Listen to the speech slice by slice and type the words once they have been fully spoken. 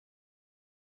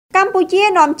កម្ពុជា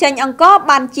នាំចេញអង្គរ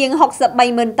បានជាង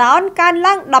 63,000 តោនកើន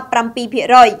ឡើង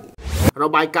 17%រ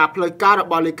បាយការណ៍ផ្លូវការរ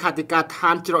បស់លេខាធិការដ្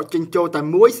ឋានច្រកចេញចូលតែ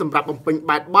មួយសម្រាប់បំពេញ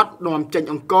បែបបទនាំចេញ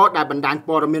អង្គរដែលបណ្ដាញ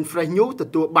ព័ត៌មាន Fresh News ទ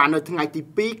ទួលបាននៅថ្ងៃទី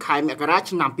 2 ខែមករា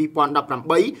ឆ្នាំ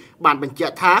 2018 បានបញ្ជា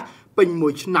ក់ថាពេញមួ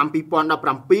យឆ្នាំ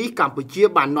 2017 កម្ពុជា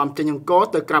បាននាំចេញអង្គរ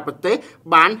ទៅក្រៅប្រទេស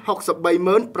បាន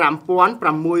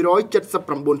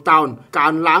 635,679 តោនកើ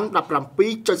នឡើង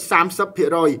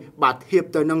 17.30% បាទធៀប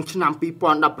ទៅនឹងឆ្នាំ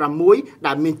 2016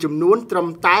 ដែលមានចំនួនត្រឹម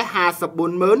តែ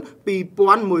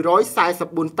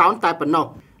 54,2144 តោនតែប៉ុណ្ណោះ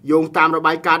យោងតាមរ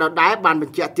បាយការណ៍ដដែលបានប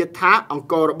ញ្ជាក់ទៀតថាអង្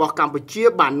គររបស់កម្ពុជា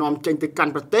បាននាំចេញទៅកា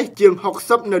ន់ប្រទេសជាង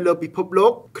 60 នៅលើពិភពលោ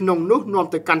កក្នុងនោះនាំ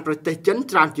ទៅកាន់ប្រទេសចិន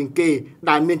ច្រើនជាងគេ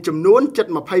ដែលមានចំនួន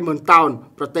 720,000 តោន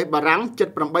ប្រទេសបារាំង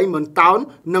 78,000 តោន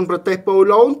និងប្រទេសប៉ូ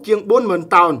ឡូជាង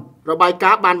 40,000 តោនរបាយ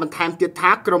ការណ៍បានបន្ថែមទៀត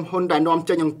ថាក្រុមហ៊ុនដែលនាំ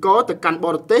ចេញអង្គរទៅកាន់ប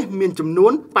រទេសមានចំនួ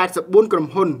ន 84 ក្រុម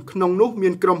ហ៊ុនក្នុងនោះមា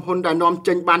នក្រុមហ៊ុនដែលនាំ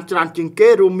ចេញបានច្រើនជាងគេ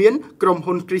រួមមានក្រុម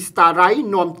ហ៊ុន Crystal Rai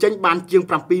នាំចេញបានជាង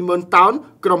 70,000 តោន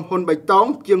ក្រុមហ៊ុនបៃតង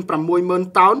ជាង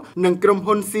 60,000 តោននិងក្រុម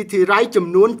ហ៊ុន City Rai ចំ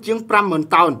នួនជាង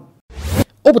 50,000 តោន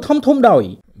ឧបត្ថម្ភធំដោយ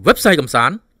Website កំសា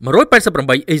ន្ត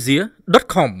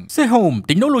 188asia.com Sehome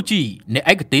Technology អ្នក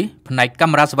ឯកទេសផ្នែកកា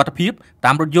មេរ៉ាសុវត្ថិភាព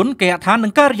តាមរថយន្តគេហដ្ឋាននិ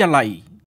ងការិយាល័យ